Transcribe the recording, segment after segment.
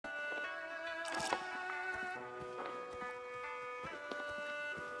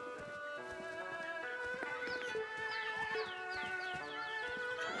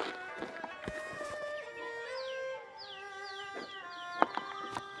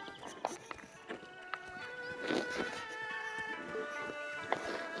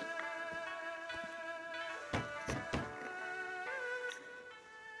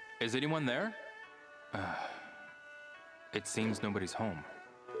Is anyone there? It seems nobody's home.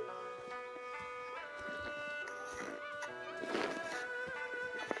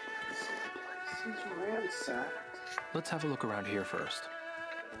 This place is ransacked. Let's have a look around here first.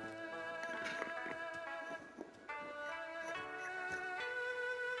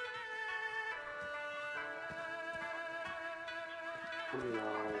 Oh no.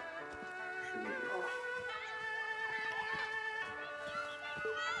 Shenmue.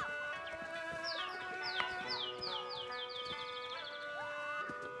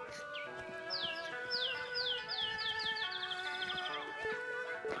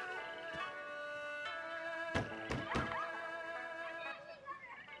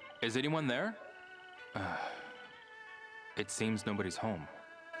 Is anyone there? It seems nobody's home.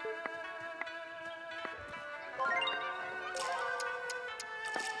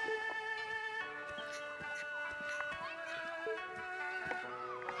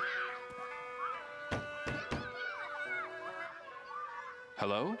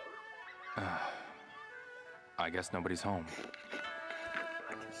 Hello? I guess nobody's home.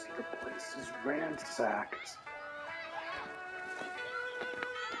 I can see the place is ransacked.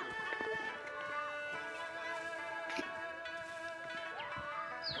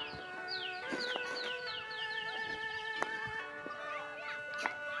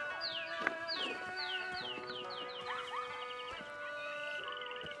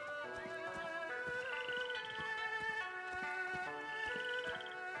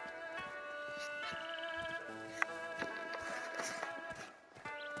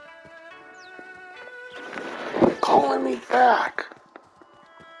 Calling me back.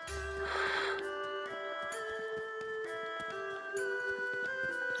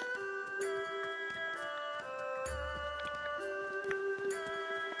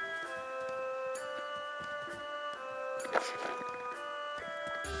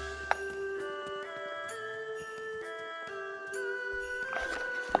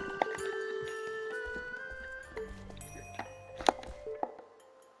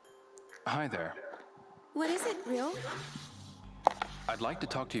 Hi there. What is it, Ryo? I'd like to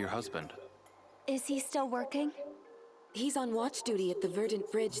talk to your husband. Is he still working? He's on watch duty at the Verdant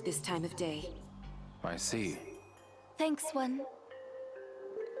Bridge this time of day. I see. Thanks, One.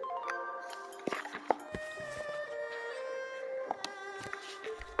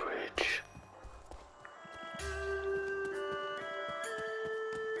 Bridge.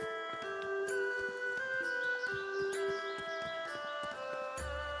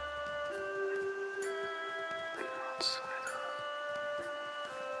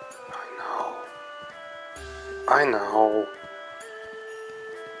 I know.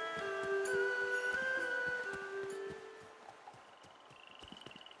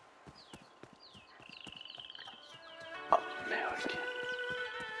 American.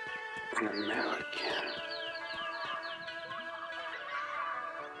 An American.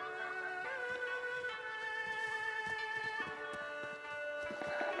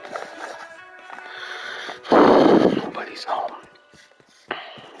 Nobody's home.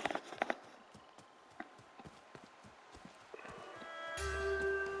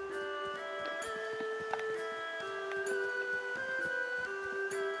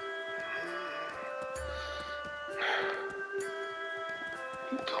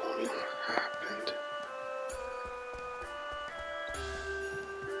 Tell me what happened.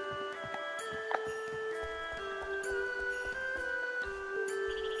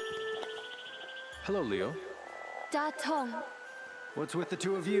 Hello, Leo. Da Tong. What's with the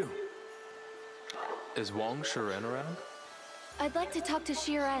two of you? Is Wong Shiren around? I'd like to talk to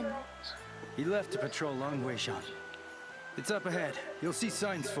Shiren. He left to patrol Longweishan. It's up ahead. You'll see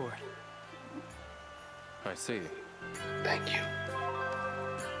signs for it. I see. Thank you.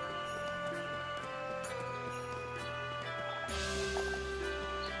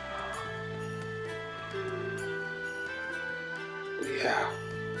 Yeah.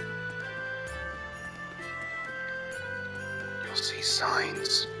 You'll see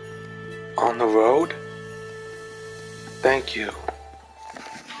signs on the road. Thank you.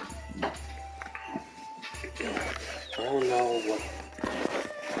 I don't know what.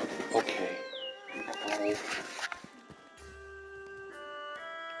 Okay.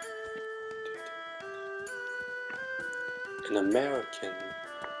 An American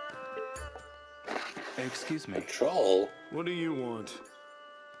Excuse me. patrol. What do you want?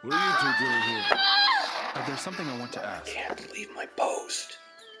 What are you two doing here? There's something I want to ask. Can't leave my post.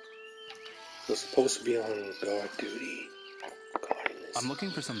 We're supposed to be on guard duty, guarding this I'm looking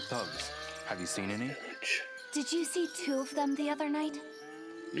for some thugs. Have you seen any? village. Did you see two of them the other night?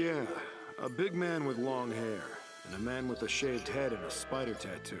 Yeah, a big man with long hair, and a man with a shaved head and a spider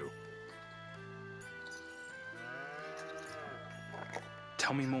tattoo.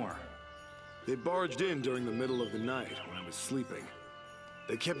 Tell me more. They barged in during the middle of the night when I was sleeping.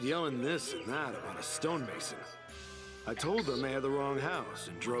 They kept yelling this and that about a stonemason. I told them they had the wrong house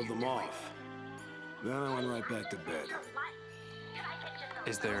and drove them off. Then I went right back to bed.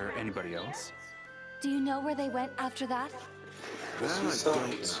 Is there anybody else? Do you know where they went after that? That I don't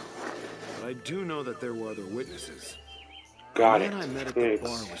know. But I do know that there were other witnesses. Got The it. man I met at the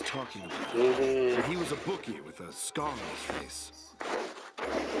bar was talking about it. Said he was a bookie with a scar on his face.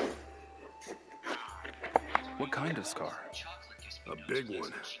 What kind of scar? A big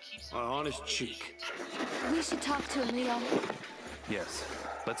one. On his cheek. We should talk to him, Leo. Yes.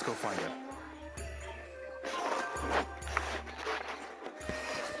 Let's go find him.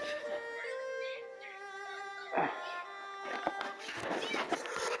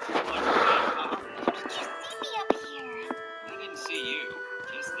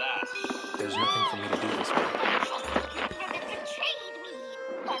 There's nothing for me to do this way. Betrayed me.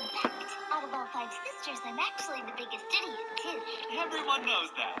 Fun fact, out of all 5 sisters, I'm actually the biggest idiot, too. Everyone knows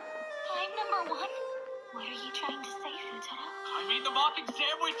that. I'm number 1? What are you trying to say, Futaro? I made the mopping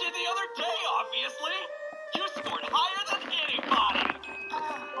sandwich in the other day, obviously. You scored higher than anybody.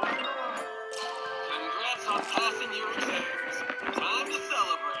 Congrats on passing your exams. Time to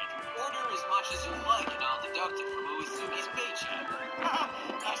celebrate. Order as much as you like, and I'll deduct it from Uesugi's paycheck.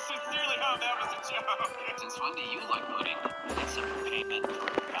 I sincerely hope that was a joke. Since when do you like pudding? It's a payment for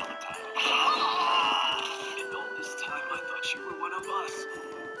Valentine. And all this time I thought you were one of us.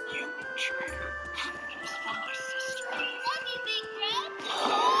 You traitor. It was for my sister. Love you, big bro.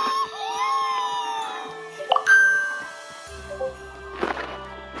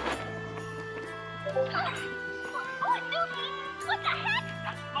 What, Nuki? What the heck?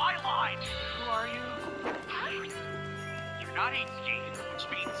 That's my line. Who are you? You're not Ainsuke, which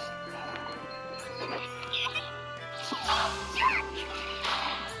means...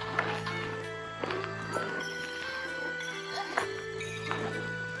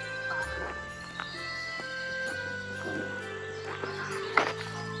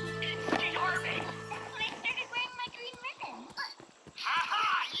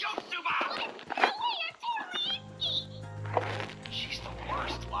 She's the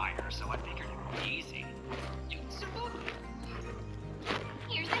worst liar, so I figured it would be easy.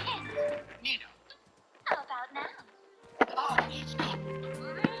 Here's a hint. Nino. How about now? Oh, it's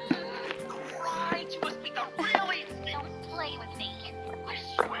right. You must be the real Ainsuke. Don't play with me. I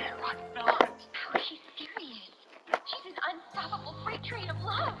swear I'm not. How is she serious? She's an unstoppable freight train of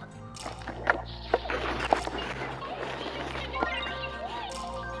love.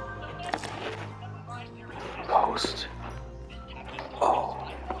 Post.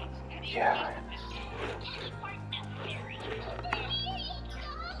 Oh. Yeah.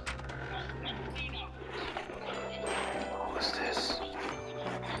 What was this?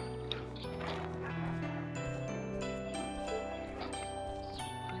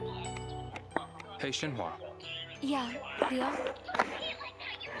 Hey, Shenhua. Yeah, Leo?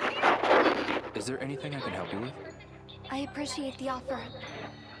 Is there anything I can help you with? I appreciate the offer,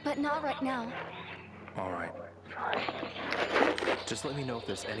 but not right now. All right. Just let me know if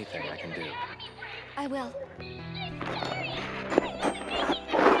there's anything I can do. I will.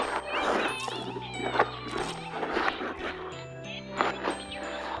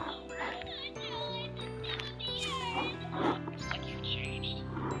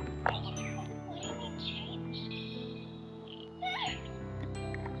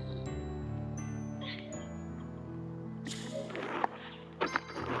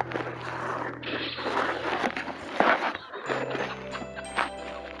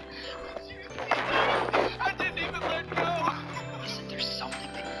 I didn't even let go. Isn't there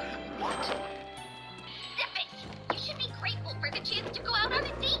something that you want? Zip it! You should be grateful for the chance to go out on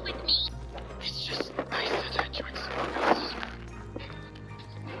a date with me. It's just nice to join someone else.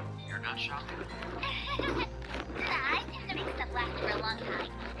 You're not shopping? I tend to make stuff last for a long time.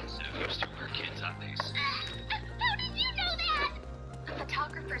 So used to wear kids on these. How did you know that? The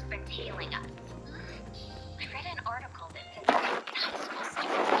photographer's been tailing us. I read an article that said you're not supposed to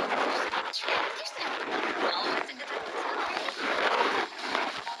trap yourself. Well, listen to that story.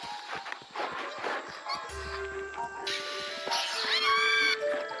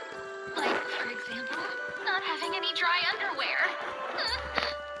 Like, for example, not having any dry underwear.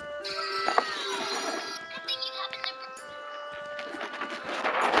 Good thing you happen to...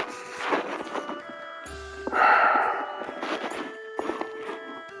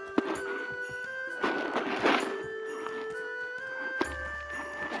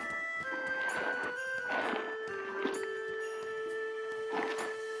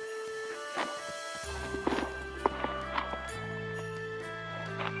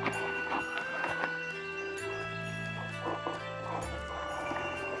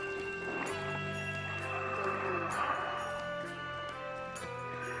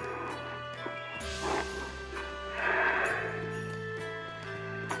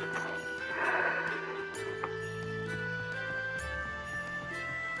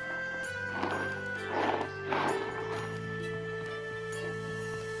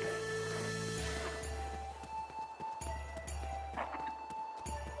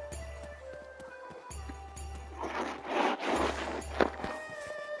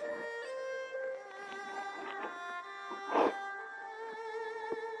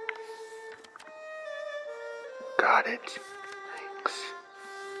 Got it. Thanks.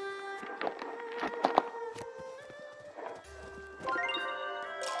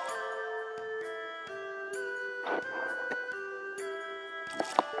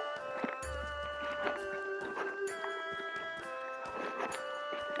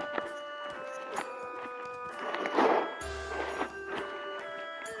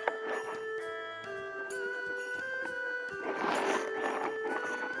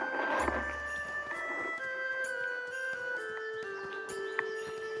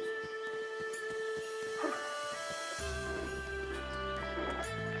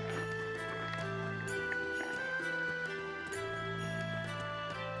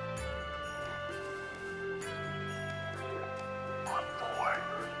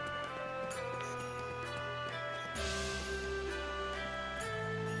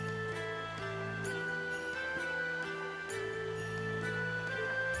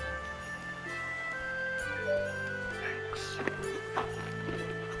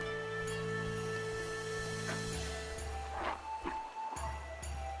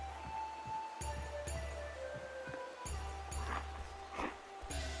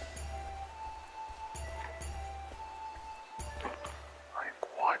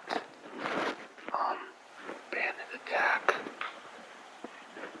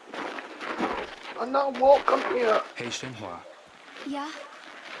 I'm not welcome here. Hey, Shenhua. Yeah?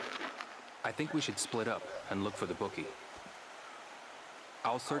 I think we should split up and look for the bookie.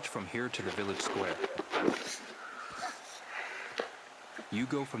 I'll search from here to the village square. You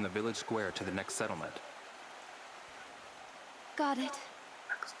go from the village square to the next settlement. Got it.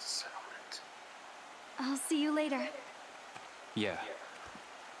 Next settlement. I'll see you later. Yeah.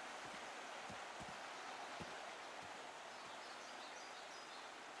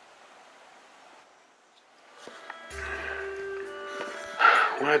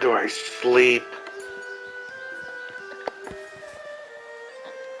 Where do I sleep?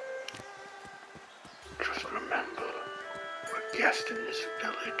 Just remember, we're guests in this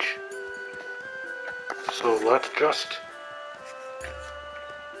village. So let's just...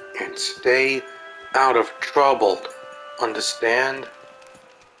 and stay out of trouble. Understand?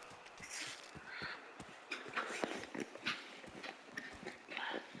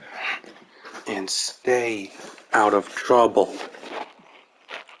 And stay out of trouble.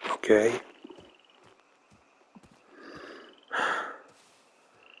 Okay?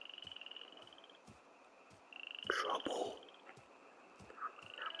 Trouble.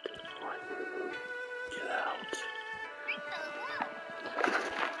 Get out.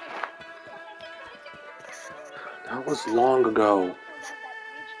 That was long ago.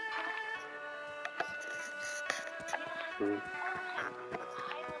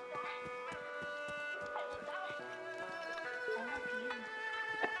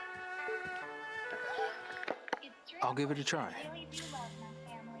 I'll give it a try.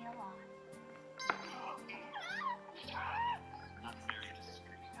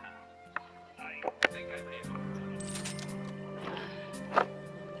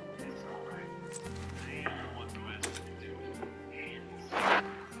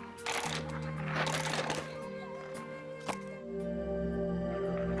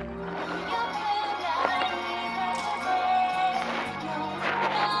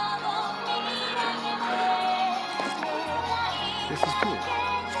 This is cool.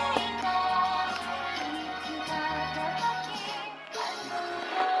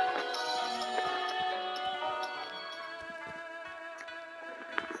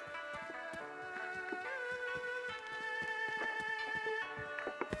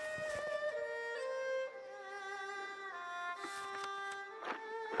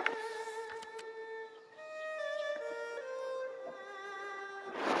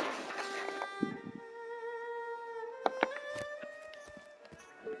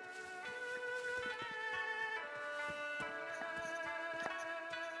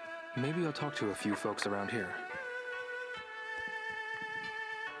 Maybe I'll talk to a few folks around here.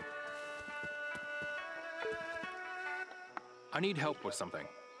 I need help with something.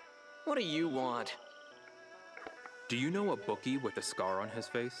 What do you want? Do you know a bookie with a scar on his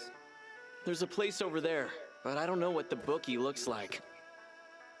face? There's a place over there, but I don't know what the bookie looks like.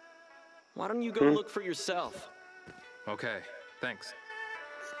 Why don't you go look for yourself? Okay, thanks.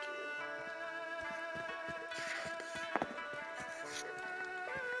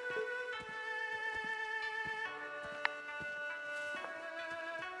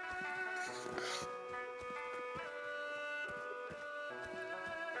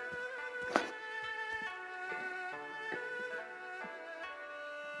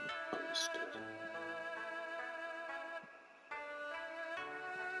 Understood.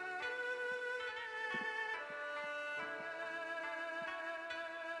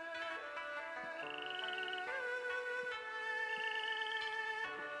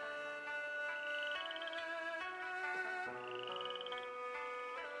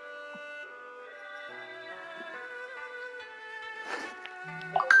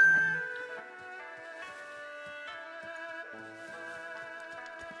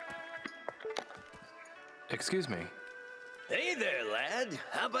 Excuse me. Hey there, lad.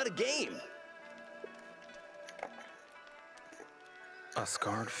 How about a game? A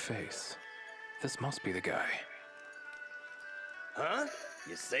scarred face. This must be the guy. Huh?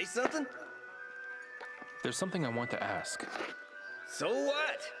 You say something? There's something I want to ask. So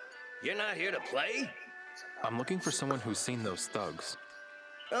what? You're not here to play? I'm looking for someone who's seen those thugs.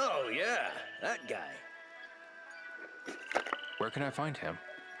 Oh, yeah, that guy. Where can I find him?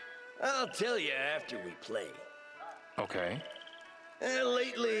 I'll tell you after we play. Okay.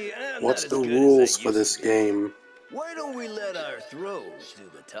 Lately, I'm What's not the as good rules as I for used this to be. game? Why don't we let our throws do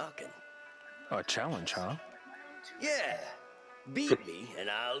the talking? A challenge, huh? Yeah. Beat me and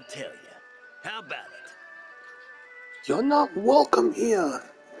I'll tell you. How about it? You're not welcome here.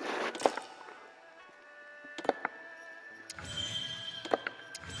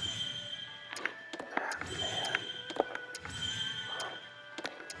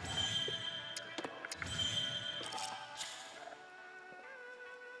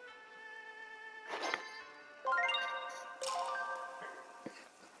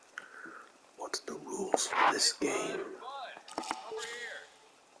 What's the rules for this game? Bud, over here.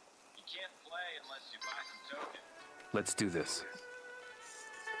 You can't play unless you buy some tokens. Let's do this.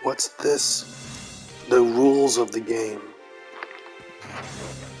 What's this? The rules of the game.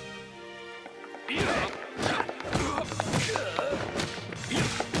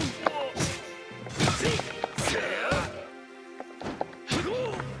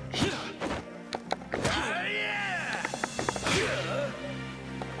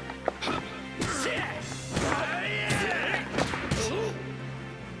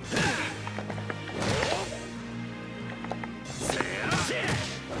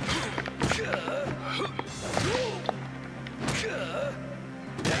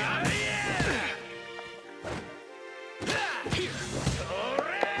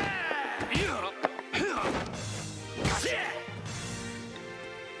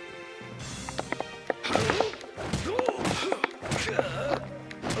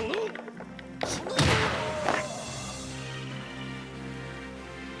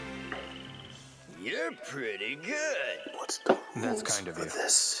 You're pretty good. What's the rules That's kind of for you.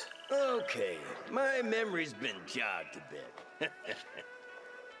 this? Okay, my memory's been jogged a bit.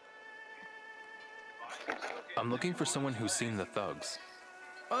 I'm looking for someone who's seen the thugs.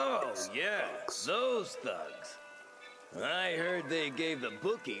 Oh, yeah, those thugs. I heard they gave the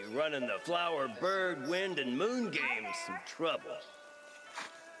bookie running the Flower, Bird, Wind, and Moon games some trouble.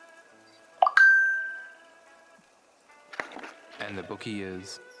 And the bookie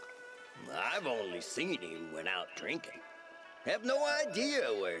is... I've only seen him when out drinking. Have no idea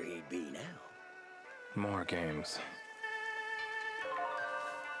where he'd be now. More games.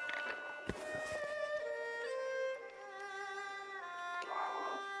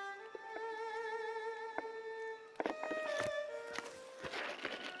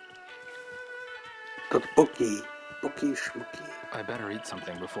 The bookie. Bookie schmookie. I better eat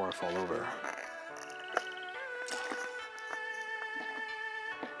something before I fall over.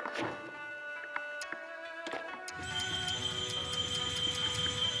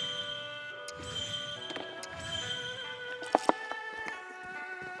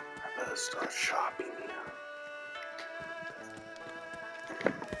 I better start shopping here.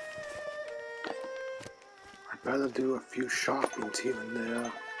 I better do a few shoppings here and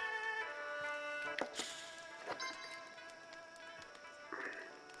there.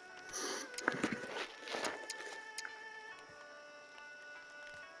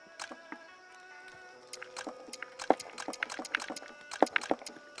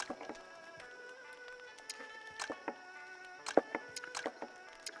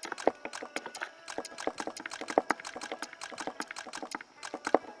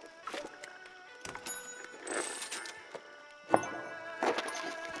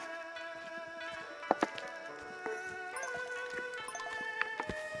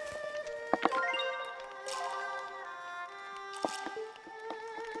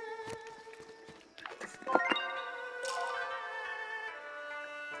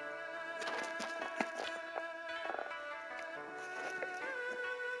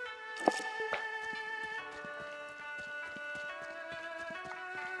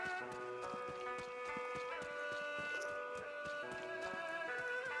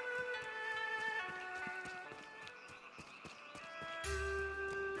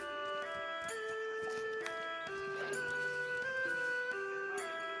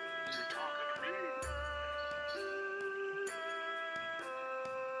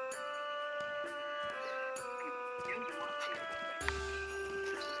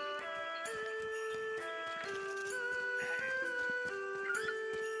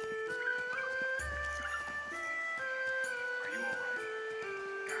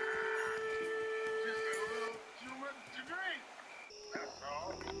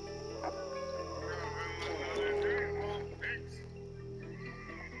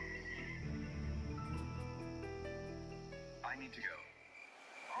 to go.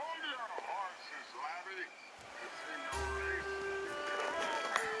 Hold your horses, laddie. This ain't no race.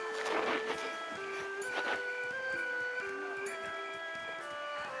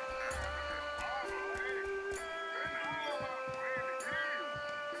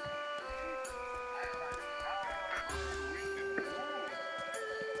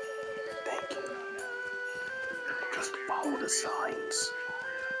 Thank you. Just follow the signs.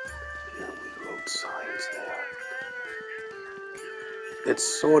 Yeah, we wrote signs there. It's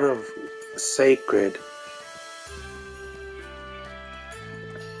sort of sacred.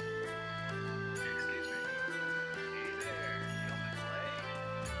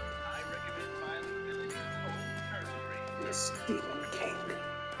 The Demon King.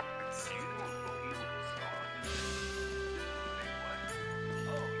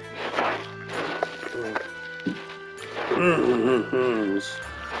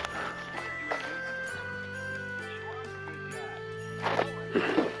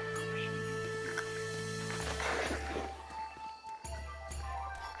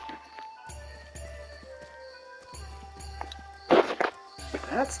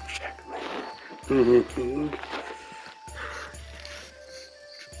 That's checkmate.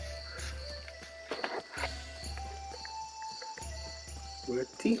 We're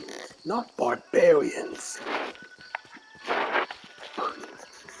demons, not barbarians.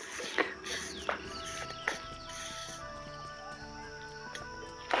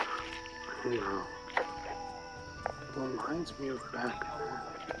 No. It reminds me of back home.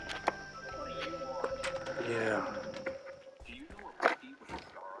 Yeah. Do you know a bookie with a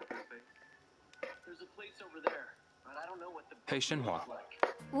star on his face? There's a place over there, but I don't know what the Hey, Shenhua.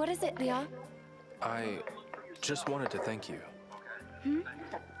 What is it, Leah? I just wanted to thank you.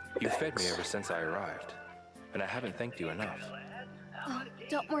 You fed me ever since I arrived, and I haven't thanked you enough. Oh,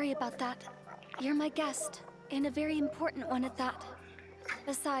 don't worry about that. You're my guest, and a very important one at that.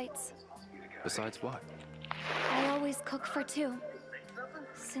 Besides Besides what? I always cook for two,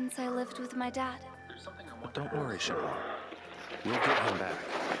 since I lived with my dad. But don't worry, Shenhua. We'll get him back.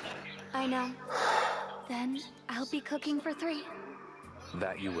 I know. Then I'll be cooking for three.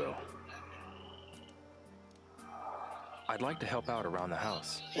 That you will. I'd like to help out around the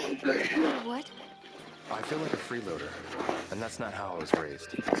house. What? I feel like a freeloader, and that's not how I was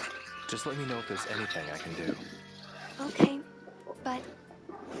raised. Just let me know if there's anything I can do. Okay, but...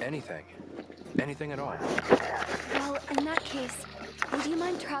 Anything. Anything at all. Well, in that case, would you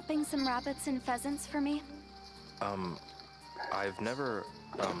mind trapping some rabbits and pheasants for me? I've never,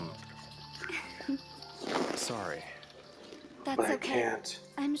 sorry. That's But I okay. can't.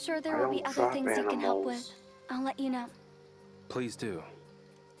 I'm sure there I will be don't other trap things you can help with. animals. I'll let you know. Please do.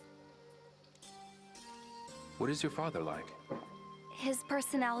 What is your father like? His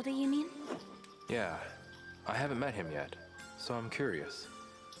personality, you mean? Yeah, I haven't met him yet, so I'm curious.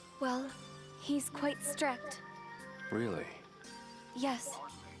 Well, he's quite strict. Really? Yes,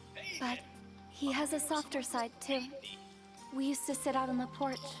 but he has a softer side too. We used to sit out on the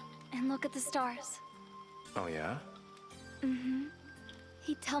porch and look at the stars. Oh yeah? Mm-hmm.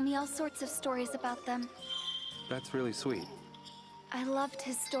 He'd tell me all sorts of stories about them. That's really sweet. I loved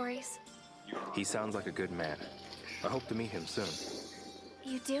his stories. He sounds like a good man. I hope to meet him soon,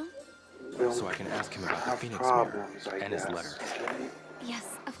 You do? so I can ask him about the Have Phoenix Mirror problems, I and his guess. letter.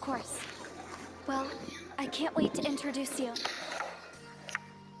 Yes, of course. Well, I can't wait to introduce you.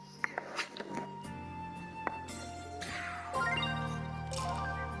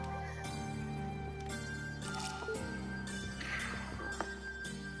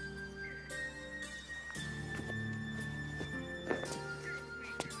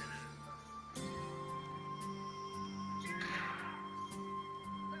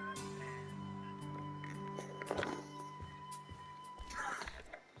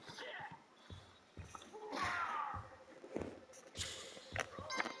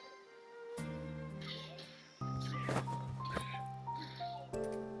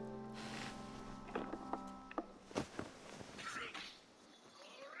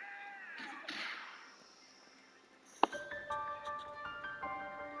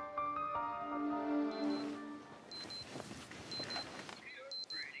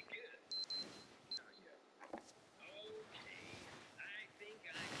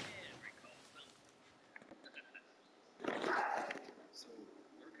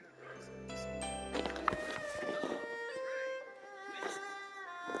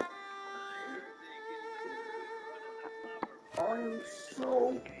 I'm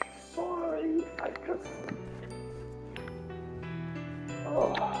so sorry. I just...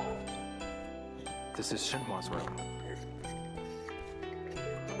 Oh. This is Shenhua's room.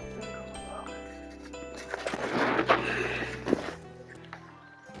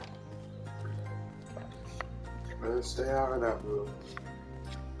 Stay out of that room.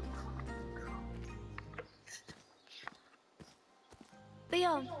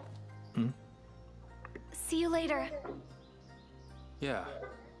 Leo. See you later. Yeah.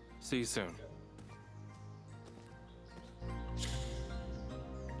 See you soon.